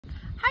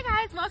Hi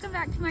guys, welcome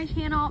back to my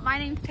channel. My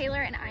name's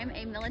Taylor and I'm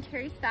a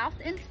military spouse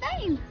in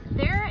Spain.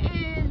 There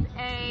is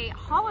a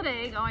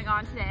holiday going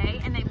on today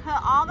and they put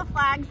all the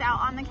flags out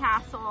on the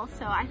castle,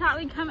 so I thought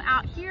we'd come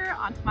out here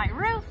onto my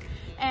roof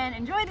and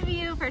enjoy the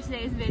view for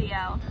today's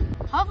video.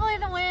 Hopefully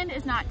the wind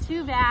is not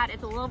too bad.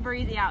 It's a little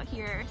breezy out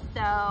here,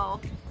 so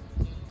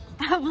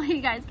hopefully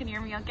you guys can hear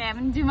me okay. I'm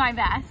gonna do my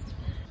best.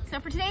 So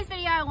for today's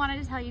video, I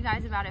wanted to tell you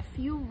guys about a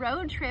few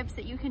road trips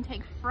that you can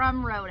take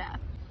from Rota.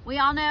 We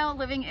all know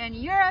living in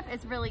Europe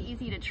is really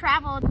easy to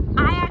travel.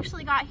 I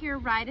actually got here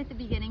right at the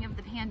beginning of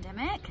the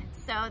pandemic,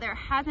 so there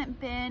hasn't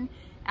been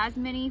as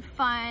many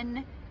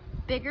fun,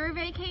 bigger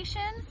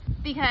vacations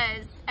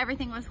because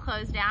everything was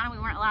closed down and we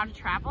weren't allowed to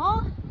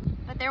travel.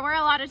 But there were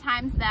a lot of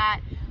times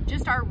that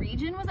just our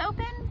region was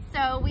open,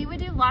 so we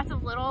would do lots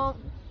of little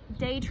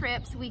day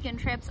trips, weekend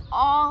trips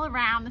all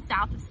around the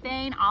south of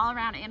Spain, all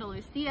around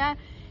Andalusia.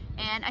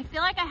 And I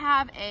feel like I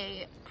have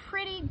a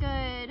pretty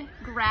good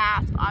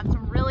grasp on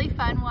some really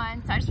fun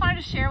ones. So I just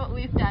wanted to share what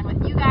we've done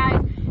with you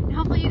guys, and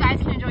hopefully you guys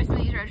can enjoy some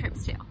of these road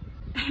trips too.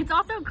 It's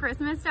also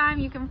Christmas time.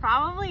 You can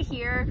probably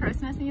hear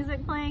Christmas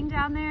music playing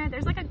down there.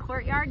 There's like a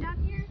courtyard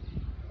down here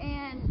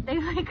and they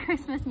play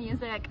Christmas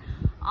music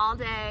all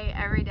day,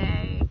 every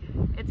day.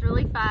 It's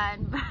really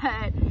fun,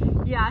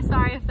 but yeah,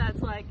 sorry if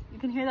that's like, you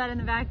can hear that in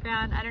the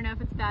background. I don't know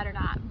if it's bad or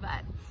not,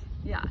 but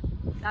yeah,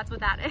 that's what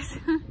that is.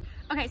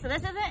 Okay, so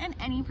this isn't in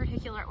any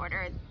particular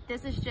order.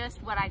 This is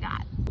just what I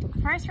got.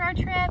 First road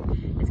trip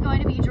is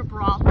going to be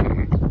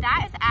Gibraltar.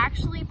 That is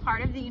actually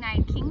part of the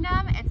United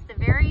Kingdom. It's the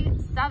very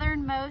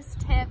southernmost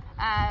tip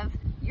of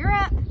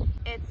Europe.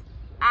 It's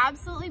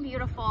absolutely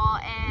beautiful,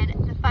 and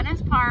the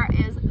funnest part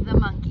is the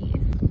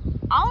monkeys.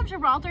 All of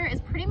Gibraltar is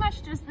pretty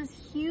much just this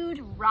huge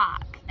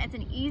rock. It's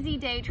an easy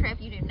day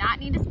trip. You do not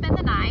need to spend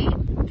the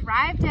night.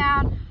 Drive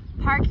down,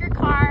 park your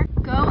car,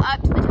 go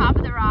up to the top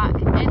of the rock,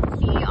 and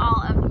see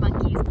all of the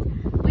monkeys.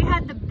 We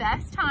had the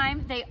best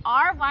time. They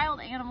are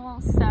wild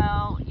animals,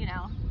 so, you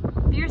know,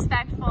 be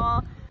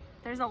respectful.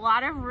 There's a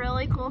lot of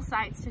really cool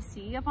sights to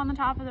see up on the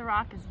top of the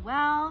rock as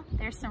well.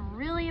 There's some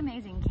really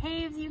amazing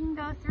caves you can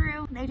go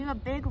through. They do a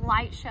big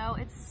light show.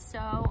 It's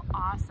so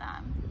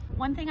awesome.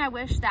 One thing I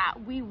wish that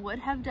we would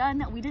have done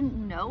that we didn't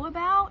know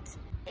about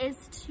is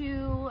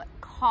to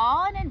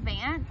call in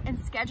advance and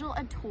schedule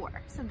a tour.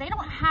 So they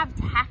don't have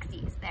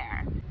taxis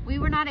there. We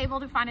were not able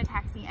to find a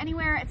taxi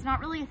anywhere. It's not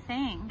really a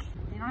thing.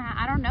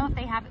 I don't know if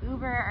they have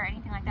Uber or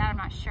anything like that, I'm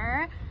not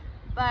sure.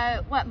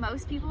 But what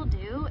most people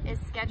do is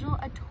schedule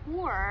a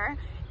tour,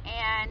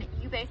 and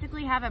you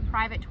basically have a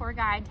private tour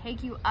guide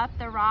take you up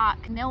the rock,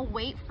 and they'll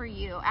wait for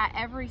you at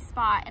every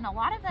spot. And a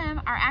lot of them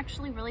are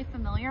actually really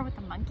familiar with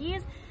the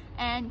monkeys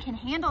and can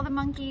handle the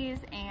monkeys,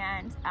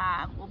 and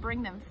will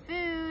bring them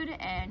food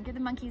and get the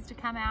monkeys to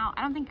come out.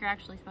 I don't think you're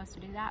actually supposed to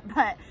do that,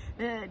 but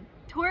the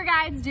tour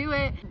guides do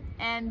it,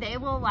 and they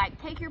will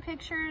like take your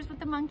pictures with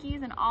the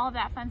monkeys and all of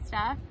that fun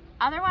stuff.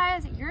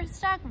 Otherwise, you're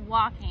stuck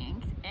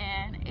walking,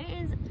 and it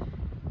is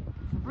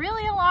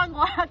really a long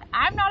walk.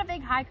 I'm not a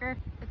big hiker.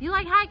 If you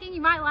like hiking,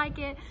 you might like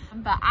it,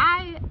 but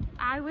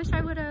I wish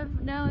I would have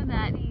known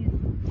that these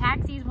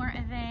taxis weren't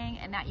a thing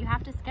and that you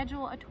have to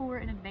schedule a tour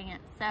in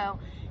advance. So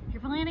if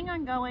you're planning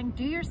on going,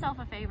 do yourself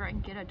a favor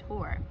and get a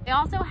tour. They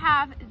also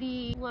have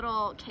the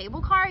little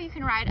cable car you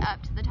can ride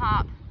up to the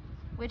top,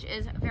 which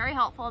is very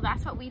helpful.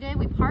 That's what we did.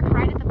 We parked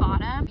right at the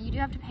bottom. You do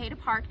have to pay to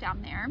park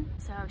down there,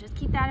 so just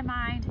keep that in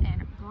mind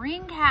and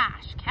bring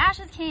cash. Cash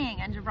is king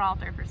in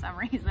Gibraltar for some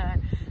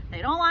reason.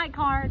 They don't like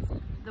cards.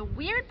 The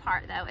weird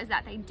part though is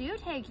that they do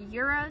take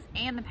euros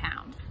and the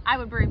pound. I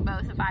would bring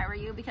both if I were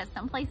you, because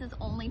some places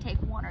only take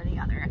one or the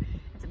other.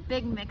 It's a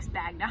big mixed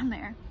bag down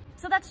there.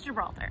 So that's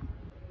Gibraltar.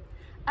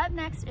 Up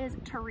next is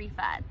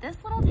Tarifa. This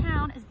little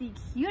town is the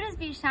cutest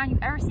beach town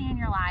you've ever seen in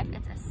your life.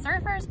 It's a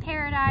surfer's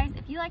paradise.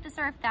 If you like to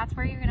surf, that's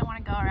where you're gonna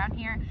wanna go around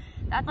here.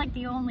 That's like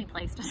the only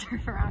place to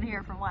surf around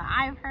here from what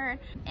I've heard.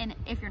 And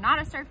if you're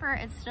not a surfer,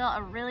 it's still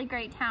a really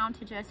great town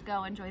to just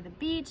go enjoy the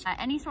beach,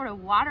 any sort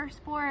of water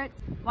sports,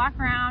 walk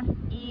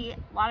around, eat,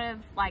 a lot of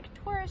like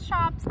tourist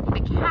shops, a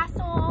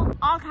castle,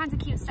 all kinds of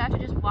cute stuff to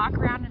just walk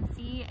around and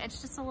see.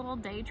 It's just a little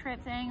day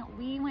trip thing.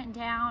 We went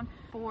down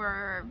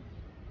for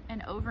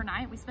an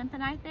overnight. We spent the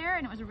night there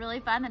and it was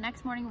really fun. The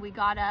next morning we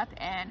got up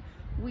and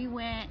we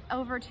went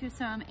over to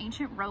some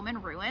ancient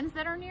Roman ruins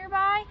that are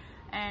nearby,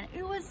 and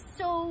it was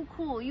so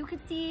cool. You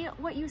could see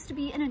what used to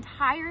be an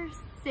entire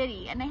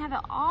city, and they have it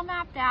all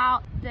mapped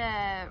out.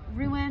 The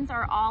ruins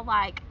are all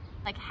like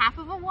half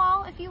of a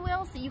wall, if you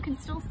will, so you can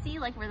still see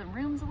like where the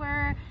rooms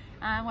were,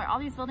 where all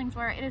these buildings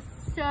were. It is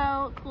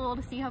so cool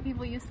to see how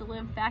people used to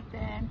live back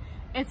then.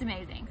 It's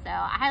amazing. So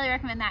I highly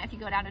recommend that if you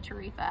go down to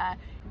Tarifa.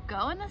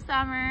 Go in the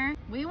summer.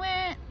 We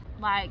went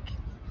like,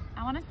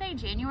 I want to say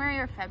January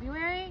or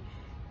February,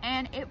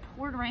 and it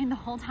poured rain the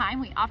whole time.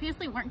 We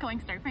obviously weren't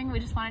going surfing. We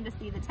just wanted to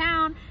see the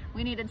town.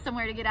 We needed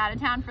somewhere to get out of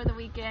town for the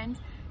weekend.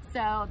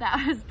 So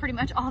that was pretty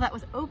much all that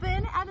was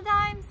open at the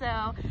time.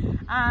 So,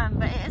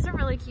 but it is a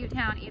really cute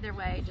town either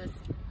way. Just,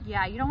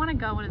 yeah, you don't want to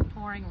go when it's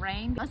pouring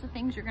rain. Most of the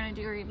things you're going to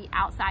do are going to be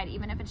outside,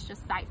 even if it's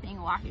just sightseeing,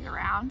 walking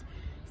around.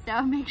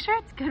 So make sure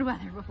it's good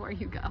weather before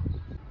you go.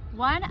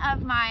 One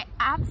of my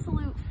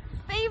absolute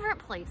favorite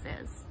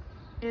places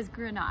is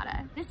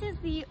Granada. This is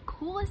the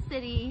coolest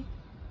city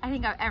I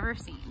think I've ever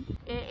seen.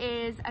 It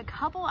is a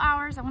couple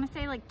hours, I want to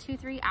say like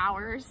 2-3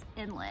 hours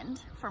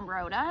inland from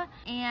Rota,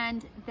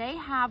 and they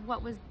have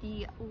what was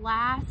the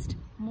last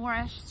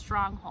Moorish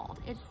stronghold.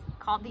 It's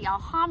called the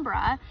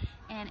Alhambra,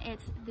 and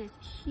it's this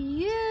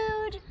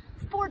huge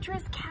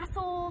fortress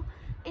castle.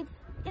 It's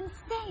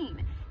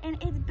insane, and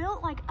it's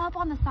built like up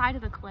on the side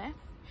of the cliff,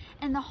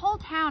 and the whole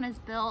town is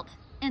built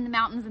in the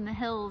mountains and the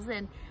hills,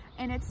 and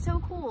it's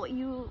so cool.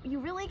 You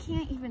really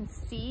can't even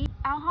see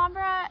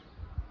Alhambra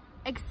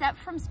except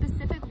from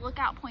specific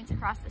lookout points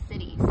across the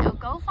city. So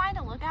go find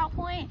a lookout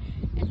point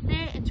and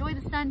sit, enjoy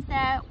the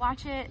sunset,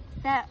 watch it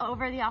set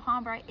over the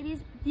Alhambra. It is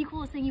the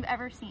coolest thing you've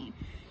ever seen.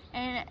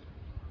 And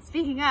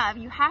speaking of,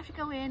 you have to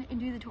go in and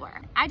do the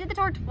tour. I did the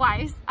tour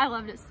twice. I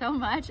loved it so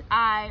much.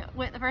 I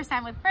went the first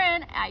time with a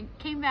friend. I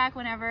came back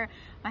whenever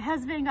my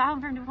husband got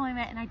home from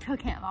deployment, and I took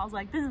him. I was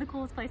like, this is the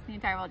coolest place in the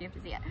entire world. You have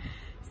to see it.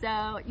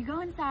 So you go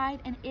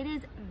inside, and it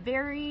is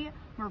very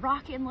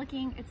Moroccan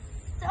looking. It's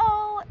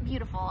so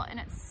beautiful, and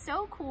it's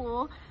so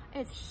cool.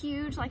 It's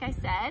huge, like I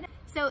said.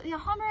 So the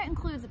Alhambra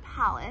includes a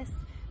palace,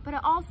 but it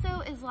also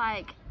is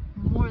like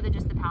more than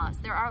just the palace.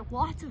 There are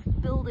lots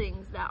of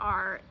buildings that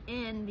are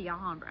in the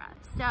Alhambra.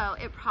 So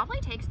it probably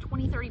takes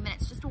 20-30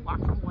 minutes just to walk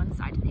from one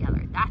side to the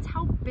other. That's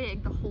how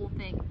big the whole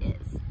thing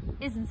is.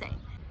 It's insane.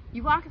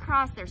 You walk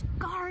across, there's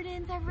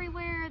gardens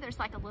everywhere. There's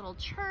like a little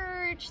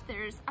church.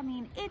 I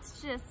mean,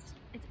 it's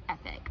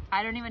epic.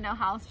 I don't even know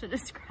how else to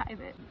describe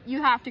it.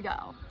 You have to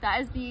go.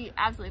 That is the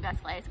absolute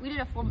best place. We did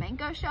a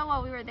flamenco show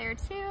while we were there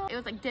too. It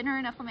was like dinner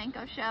and a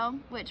flamenco show,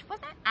 which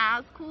wasn't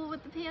as cool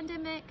with the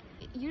pandemic.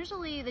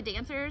 Usually the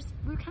dancers,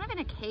 we were kind of in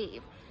a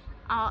cave.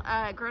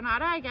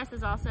 Granada, I guess,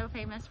 is also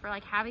famous for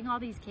like having all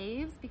these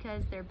caves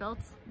because they're built,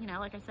 you know,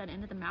 like I said,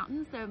 into the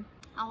mountains. So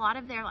a lot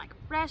of their like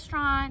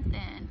restaurants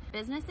and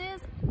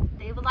businesses,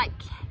 they would like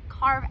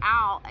carve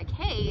out a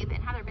cave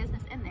and have their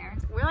business in there.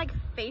 So we're like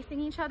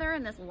facing each other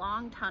in this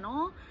long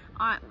tunnel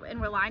and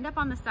we're lined up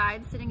on the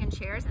sides sitting in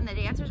chairs, and the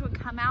dancers would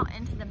come out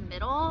into the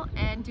middle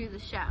and do the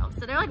show.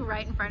 So they're like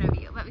right in front of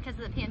you, but because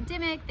of the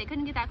pandemic, they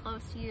couldn't get that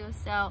close to you.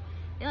 So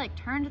they like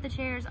turned to the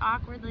chairs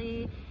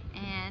awkwardly,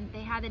 and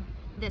they had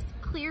this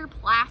clear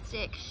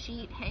plastic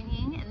sheet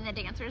hanging, and the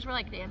dancers were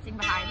like dancing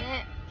behind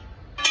it.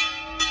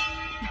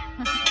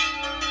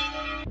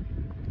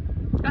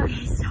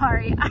 Okay,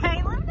 sorry.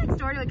 I live next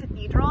door to a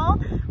cathedral,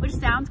 which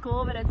sounds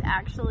cool, but it's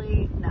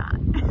actually not.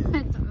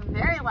 It's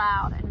very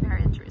loud and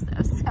very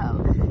intrusive,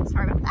 so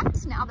sorry about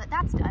that. Now that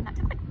that's done, that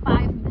took like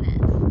 5 minutes.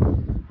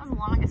 That was the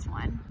longest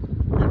one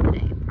of the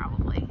day,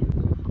 probably.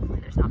 Hopefully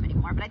there's not many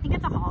more, but I think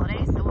it's a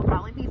holiday, so we'll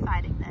probably be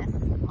fighting this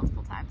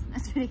multiple times in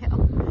this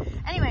video.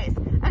 Anyways,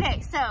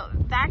 okay, so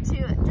back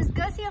to just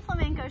go see a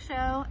flamenco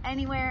show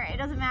anywhere. It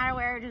doesn't matter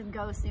where, just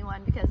go see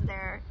one because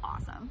they're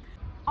awesome.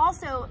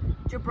 Also,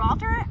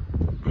 Gibraltar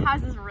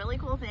has this really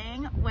cool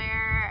thing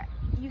where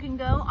you can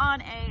go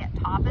on a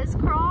tapas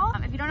crawl.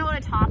 If you don't know what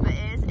a tapa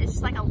is, it's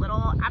just like a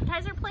little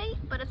appetizer plate,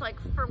 but it's like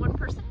for one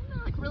person,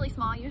 like really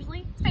small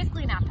usually. It's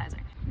basically an appetizer.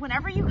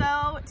 Whenever you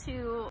go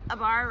to a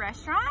bar or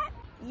restaurant,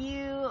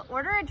 you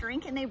order a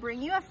drink and they bring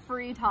you a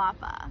free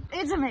tapa.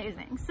 It's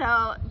amazing.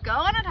 So go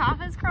on a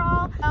tapas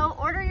crawl, go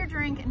order your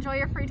drink, enjoy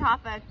your free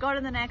tapa, go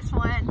to the next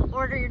one,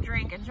 order your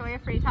drink, enjoy your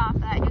free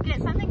tapa. You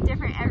get something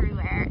different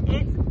everywhere.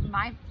 It's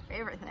my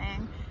favorite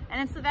thing.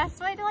 And it's the best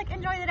way to like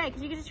enjoy the day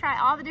because you get to try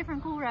all the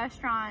different cool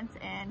restaurants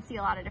and see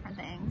a lot of different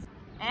things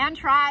and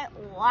try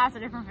lots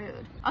of different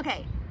food.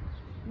 Okay,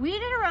 we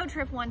did a road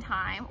trip one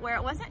time where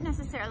it wasn't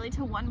necessarily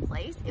to one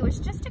place. It was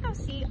just to go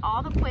see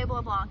all the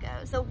Pueblo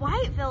Blancos. The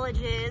white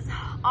villages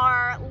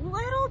are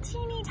little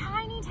teeny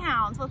tiny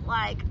towns with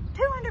like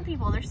 200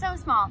 people. They're so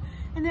small,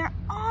 and they're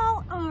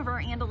all over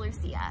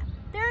Andalusia.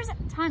 There's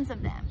tons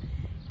of them.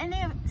 And they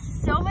have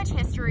so much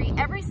history.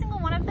 Every single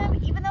one of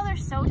them, even though they're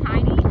so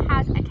tiny,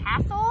 has a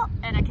castle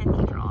and a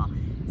cathedral.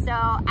 So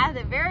at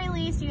the very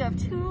least, you have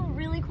two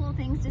really cool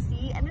things to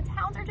see, and the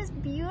towns are just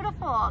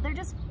beautiful. They're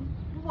just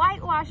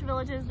whitewashed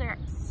villages. They're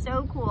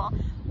so cool.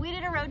 We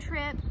did a road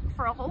trip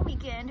for a whole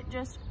weekend,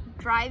 just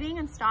driving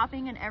and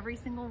stopping in every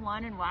single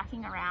one and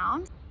walking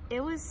around.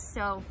 It was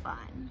so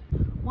fun.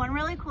 One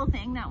really cool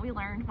thing that we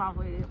learned while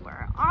we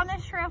were on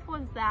this trip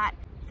was that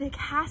the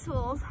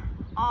castles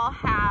all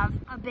have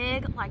a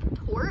big like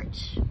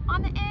torch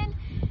on the end,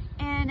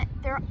 and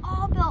they're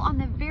all built on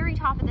the very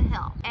top of the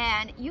hill,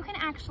 and you can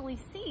actually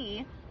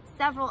see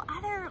several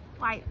other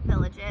white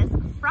villages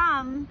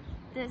from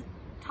the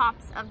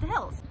tops of the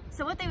hills.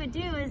 So what they would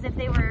do is if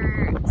they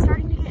were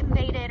starting to get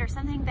invaded or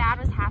something bad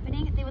was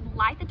happening, they would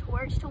light the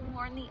torch to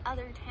warn the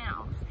other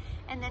towns,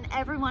 and then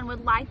everyone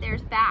would light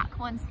theirs back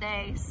once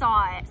they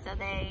saw it, so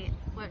they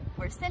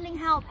were sending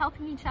help,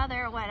 helping each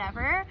other or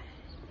whatever.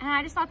 And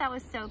I just thought that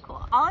was so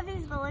cool. All of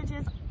these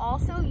villages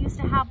also used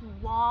to have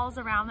walls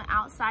around the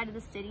outside of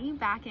the city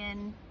back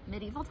in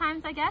medieval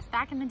times, I guess,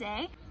 back in the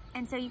day.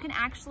 And so you can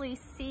actually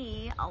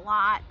see a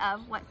lot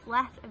of what's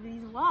left of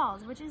these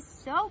walls, which is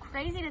so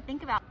crazy to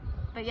think about.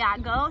 But yeah,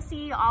 go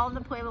see all of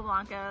the Pueblo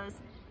Blancos.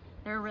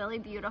 They're really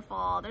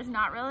beautiful. There's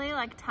not really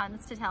like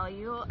tons to tell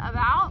you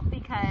about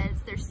because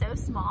they're so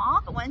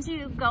small. But once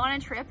you go on a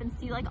trip and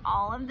see like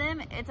all of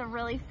them, it's a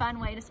really fun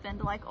way to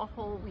spend like a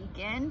whole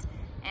weekend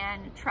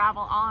and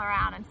travel all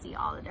around and see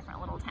all the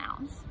different little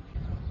towns.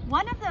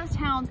 One of those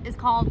towns is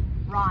called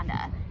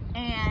Rota,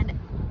 and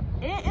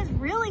it is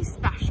really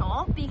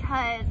special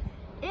because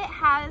it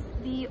has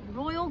the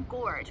Royal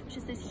Gorge, which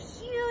is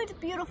this huge,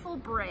 beautiful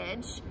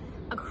bridge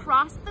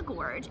across the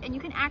gorge, and you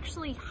can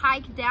actually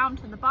hike down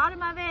to the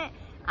bottom of it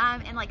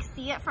and like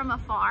see it from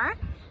afar.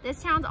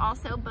 This town's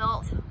also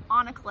built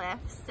on a cliff,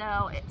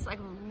 so it's like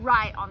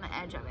right on the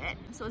edge of it.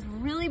 So it's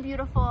really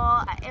beautiful.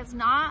 It's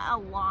not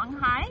a long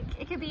hike.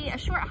 It could be a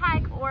short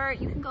hike or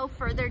you can go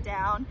further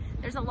down.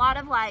 There's a lot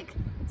of like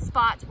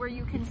spots where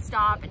you can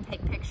stop and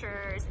take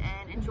pictures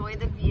and enjoy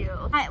the view.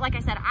 Like I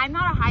said, I'm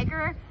not a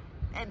hiker,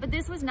 but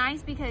this was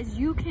nice because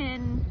you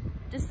can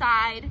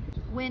decide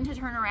when to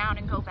turn around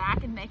and go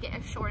back and make it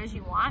as short as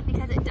you want,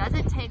 because it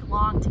doesn't take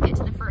long to get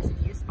to the first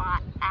view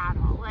spot at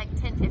all, like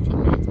 10-15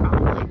 minutes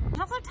probably. There's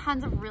also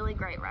tons of really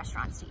great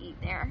restaurants to eat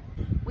there.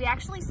 We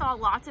actually saw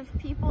lots of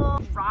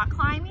people rock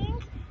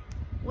climbing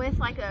with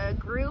like a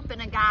group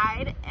and a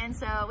guide, and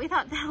so we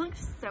thought that looked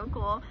so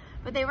cool.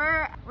 But they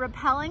were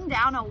rappelling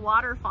down a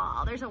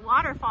waterfall. There's a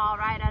waterfall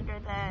right under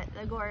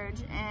the gorge,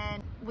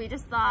 and we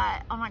just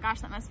thought, oh my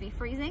gosh, that must be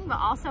freezing, but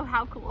also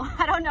how cool.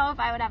 I don't know if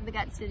I would have the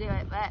guts to do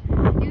it, but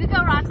you could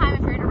go rock climbing.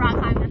 If you're into rock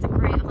climbing, that's a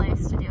great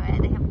place to do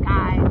it. They have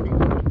guides and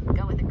you can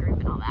go with a group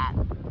and all that.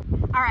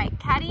 All right,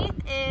 Cadiz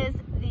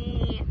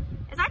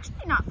it's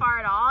actually not far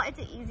at all. It's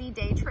an easy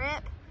day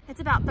trip. It's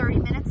about 30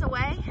 minutes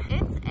away.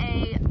 It's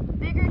a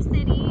bigger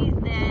city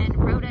than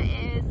Rota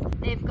is.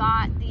 They've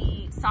got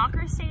the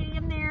soccer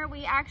stadium there.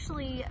 We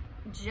actually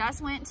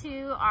just went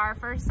to our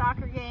first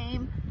soccer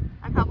game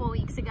a couple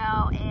weeks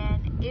ago,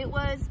 and it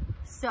was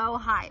so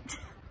hyped.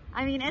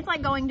 I mean, it's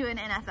like going to an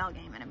NFL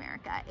game in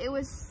America. It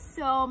was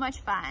so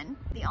much fun.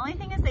 The only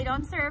thing is they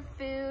don't serve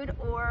food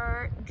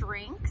or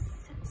drinks.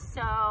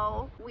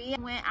 So we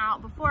went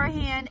out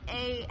beforehand,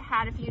 ate,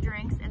 had a few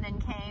drinks, and then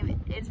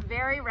came. It's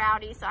very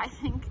rowdy, so I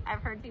think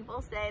I've heard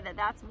people say that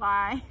that's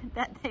why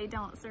that they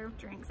don't serve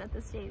drinks at the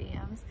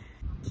stadiums.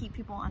 Keep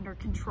people under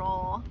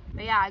control.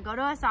 But yeah, go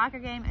to a soccer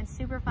game. It's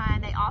super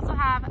fun. They also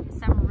have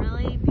some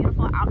really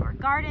beautiful outdoor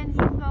gardens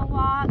you can go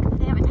walk.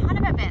 They have a ton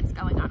of events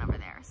going on over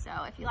there. So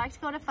if you like to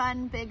go to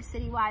fun, big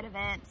citywide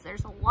events,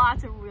 there's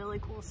lots of really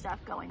cool stuff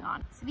going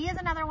on. Sevilla is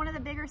another one of the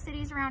bigger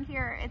cities around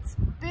here. It's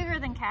bigger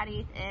than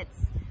Cadiz. It's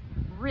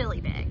really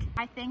big.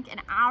 I think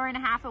an hour and a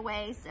half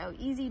away, so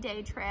easy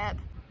day trip.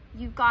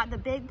 You've got the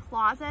big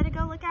plaza to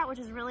go look at, which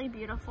is really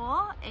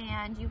beautiful,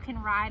 and you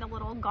can ride a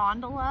little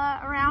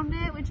gondola around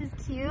it, which is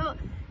cute.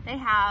 They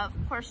have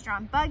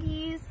horse-drawn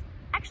buggies.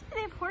 Actually,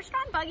 they have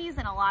horse-drawn buggies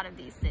in a lot of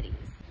these cities,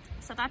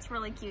 so that's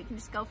really cute. You can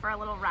just go for a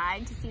little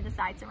ride to see the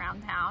sights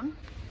around town.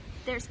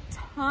 There's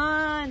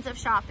tons of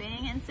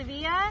shopping in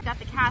Sevilla. You've got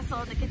the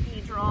castle, the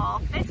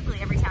cathedral. Basically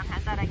every town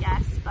has that, I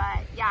guess, but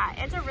yeah,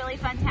 it's a really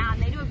fun town.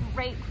 They do a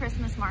great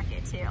Christmas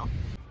market too.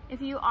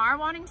 If you are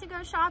wanting to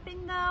go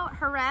shopping though,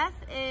 Jerez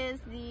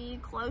is the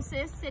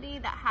closest city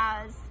that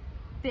has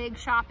big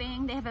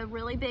shopping. They have a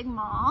really big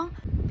mall.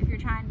 If you're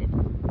trying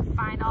to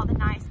find all the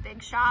nice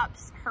big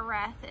shops,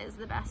 Jerez is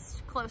the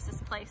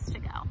closest place to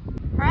go.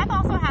 Jerez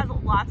also has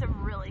lots of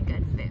really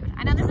good food.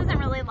 I know this isn't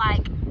really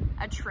like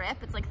a trip,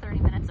 it's like 30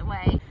 minutes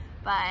away,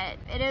 but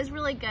it is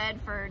really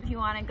good for if you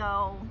want to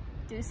go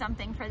do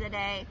something for the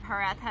day.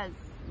 Jerez has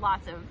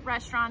lots of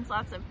restaurants,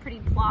 lots of pretty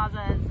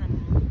plazas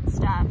and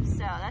stuff, so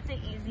that's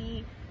an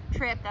easy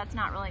trip that's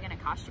not really going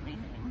to cost you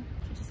anything.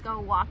 You just go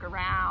walk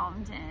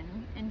around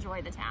and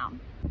enjoy the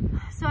town.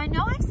 So I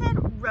know I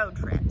said road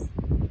trips,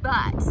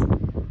 but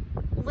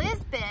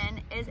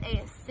Lisbon is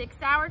a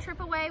 6-hour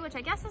trip away, which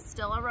I guess is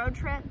still a road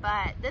trip,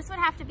 but this would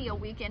have to be a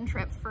weekend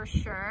trip for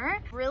sure.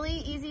 Really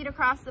easy to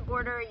cross the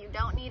border. You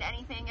don't need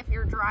anything if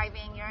you're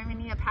driving. You don't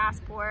even need a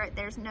passport.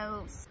 There's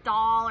no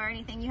stall or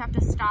anything. You have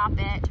to stop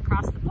it to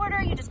cross the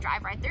border. You just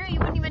drive right through. You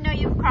wouldn't even know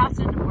you've crossed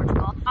into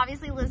Portugal.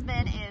 Obviously,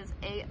 Lisbon is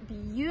a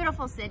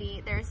beautiful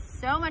city. There's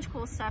so much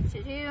cool stuff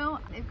to do.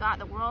 They've got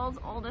the world's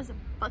oldest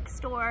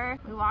bookstore.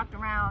 We walked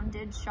around,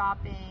 did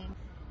shopping.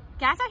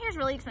 Gas out here is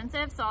really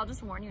expensive, so I'll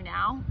just warn you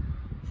now.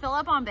 Fill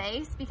up on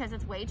base because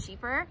it's way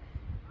cheaper,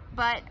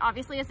 but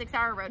obviously a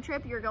 6-hour road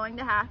trip, you're going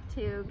to have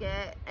to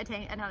get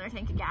another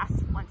tank of gas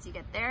once you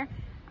get there.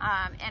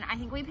 And I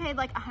think we paid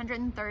like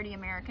 130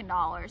 American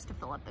dollars to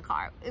fill up the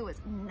car. It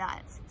was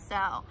nuts.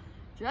 So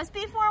just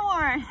be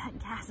forewarned,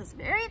 gas is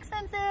very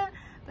expensive,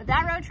 but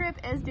that road trip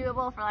is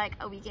doable for like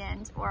a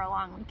weekend or a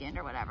long weekend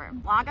or whatever.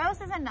 Lagos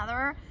is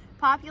another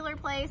popular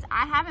place.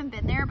 I haven't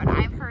been there, but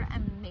I've heard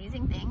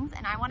amazing things,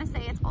 and I want to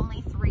say it's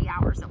only 3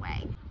 hours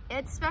away.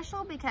 It's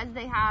special because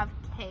they have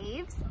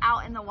caves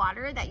out in the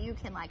water that you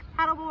can like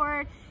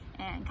paddleboard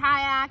and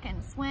kayak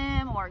and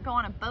swim, or go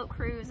on a boat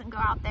cruise and go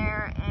out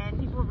there, and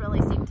people really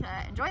seem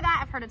to enjoy that.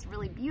 I've heard it's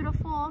really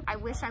beautiful. I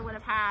wish I would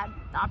have had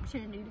the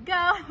opportunity to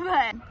go,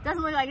 but it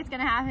doesn't look like it's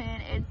gonna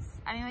happen.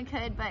 I mean, we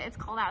could, but it's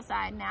cold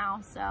outside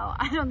now, so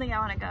I don't think I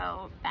want to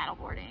go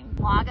paddleboarding.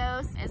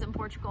 Lagos is in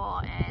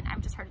Portugal, and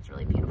I've just heard it's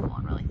really beautiful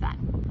and really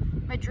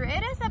fun.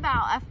 Madrid is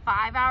about a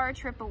 5-hour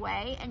trip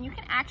away, and you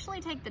can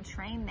actually take the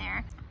train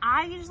there.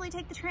 I usually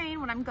take the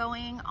train when I'm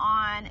going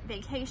on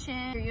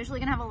vacation. You're usually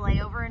gonna have a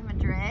layover in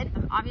Madrid.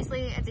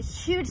 Obviously, it's a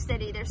huge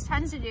city. There's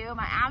tons to do.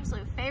 My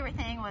absolute favorite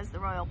thing was the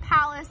Royal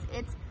Palace.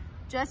 It's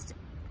just,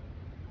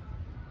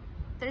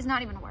 there's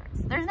not even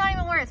words. There's not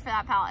even words for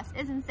that palace.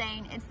 It's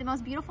insane. It's the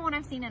most beautiful one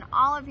I've seen in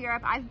all of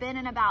Europe. I've been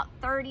in about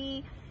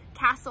 30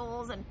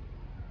 castles, and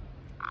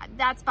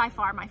that's by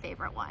far my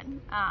favorite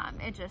one.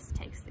 It just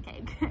takes the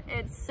cake.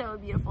 It's so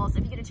beautiful. So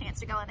if you get a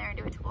chance to go in there and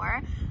do a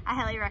tour, I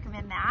highly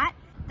recommend that.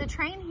 The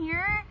train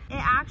here, it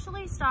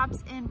actually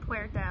stops in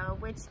Puerto,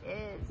 which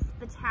is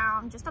the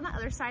town just on the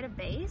other side of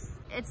base.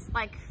 It's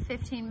like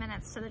 15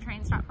 minutes to the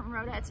train stop from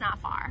Rota. It's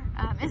not far.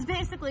 It's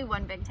basically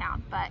one big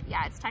town, but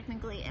yeah, it's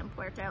technically in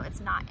Puerto. It's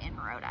not in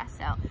Rota.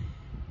 So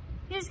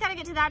you just gotta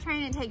get to that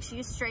train. It takes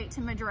you straight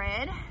to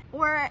Madrid,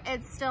 or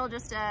it's still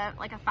just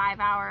like a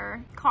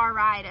 5-hour car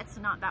ride. It's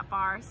not that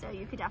far, so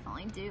you could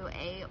definitely do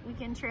a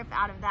weekend trip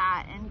out of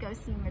that and go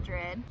see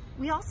Madrid.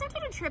 We also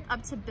did a trip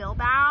up to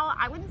Bilbao.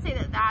 I wouldn't say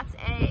that that's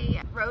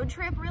a road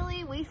trip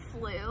really. We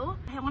flew.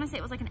 I wanna say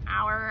it was like an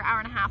hour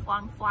and a half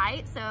long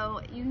flight,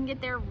 so you can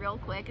get there real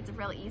quick. It's a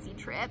real easy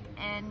trip,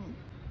 and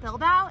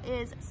Bilbao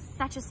is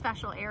such a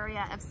special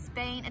area of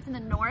Spain. It's in the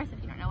north,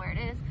 if you don't know where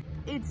it is.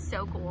 It's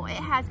so cool.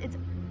 It's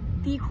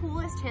the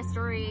coolest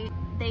history.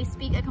 They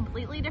speak a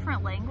completely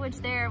different language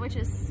there, which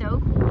is so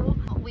cool.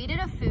 We did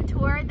a food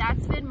tour.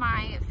 That's been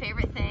my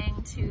favorite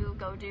thing to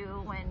go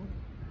do when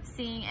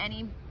seeing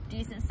any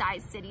decent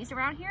sized cities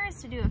around here,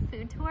 is to do a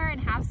food tour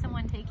and have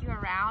someone take you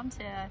around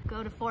to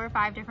go to 4 or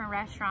 5 different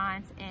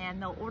restaurants,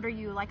 and they'll order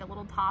you like a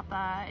little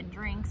tapa and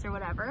drinks or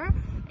whatever,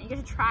 and you get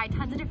to try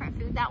tons of different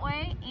food that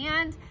way,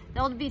 and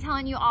they'll be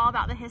telling you all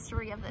about the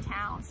history of the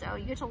town. So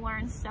you get to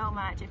learn so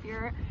much. If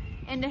you're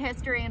into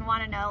history and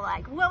want to know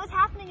like what was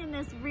happening in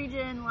this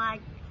region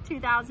like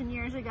 2,000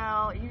 years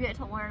ago, you get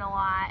to learn a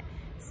lot.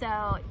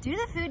 So do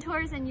the food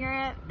tours in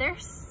Europe. They're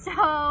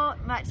so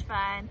much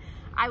fun.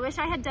 I wish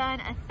I had done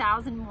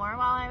 1,000 more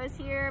while I was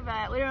here,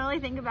 but we don't really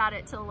think about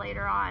it till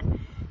later on.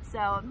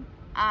 So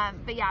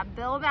but yeah,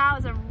 Bilbao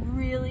is a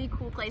really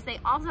cool place. They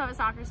also have a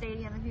soccer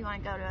stadium if you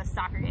want to go to a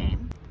soccer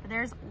game. But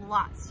there's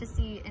lots to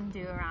see and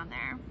do around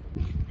there,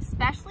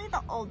 especially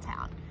the old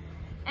town.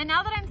 And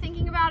now that I'm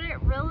thinking about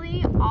it,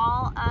 really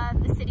all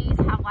of the cities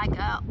have like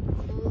a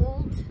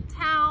old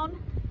town,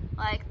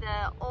 like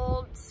the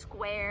old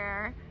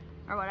square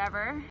or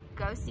whatever.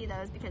 Go see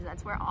those because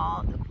that's where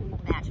all the cool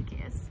magic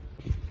is.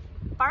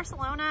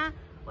 Barcelona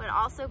would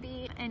also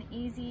be an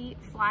easy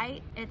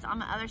flight. It's on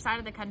the other side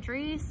of the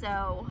country,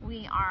 so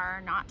we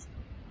are not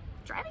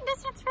driving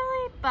distance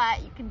really,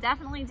 but you can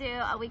definitely do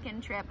a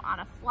weekend trip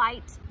on a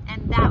flight,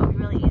 and that would be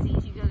really easy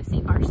if you go to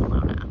see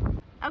Barcelona.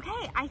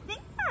 Okay, I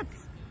think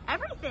that's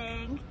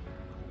everything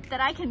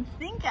that I can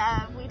think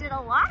of. We did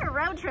a lot of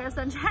road trips.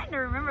 I'm trying to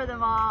remember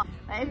them all.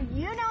 If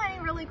you know any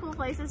really cool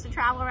places to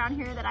travel around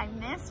here that I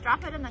missed,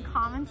 drop it in the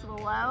comments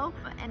below.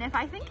 And if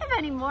I think of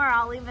any more,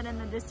 I'll leave it in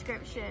the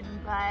description.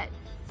 But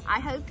I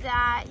hope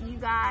that you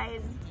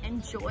guys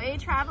enjoy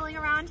traveling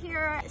around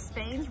here.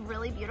 Spain's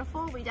really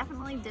beautiful. We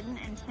definitely didn't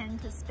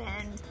intend to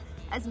spend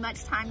as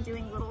much time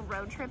doing little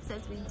road trips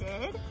as we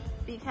did,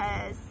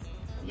 because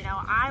you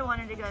know, I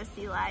wanted to go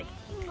see like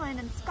England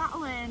and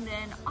Scotland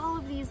and all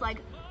of these like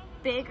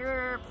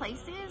bigger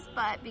places,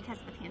 but because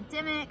of the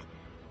pandemic,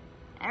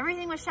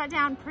 everything was shut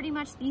down pretty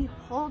much the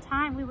whole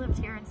time we lived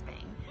here in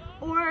Spain.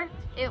 Or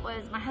it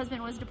was, my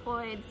husband was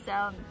deployed,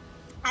 so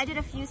I did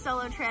a few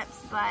solo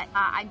trips, but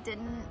I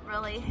didn't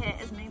really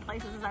hit as many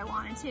places as I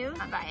wanted to.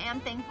 But I am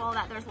thankful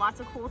that there's lots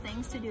of cool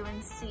things to do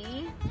and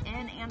see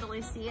in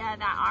Andalusia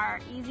that are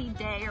easy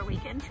day or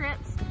weekend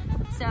trips.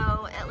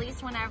 So at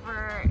least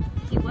whenever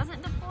he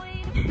wasn't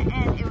deployed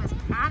and it was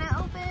kind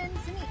of open,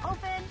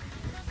 semi-open,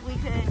 we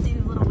could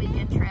do little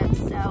weekend trips.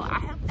 So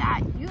I hope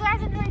that you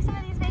guys enjoy some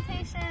of these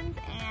vacations,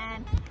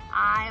 and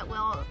I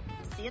will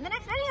see you in the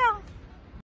next video.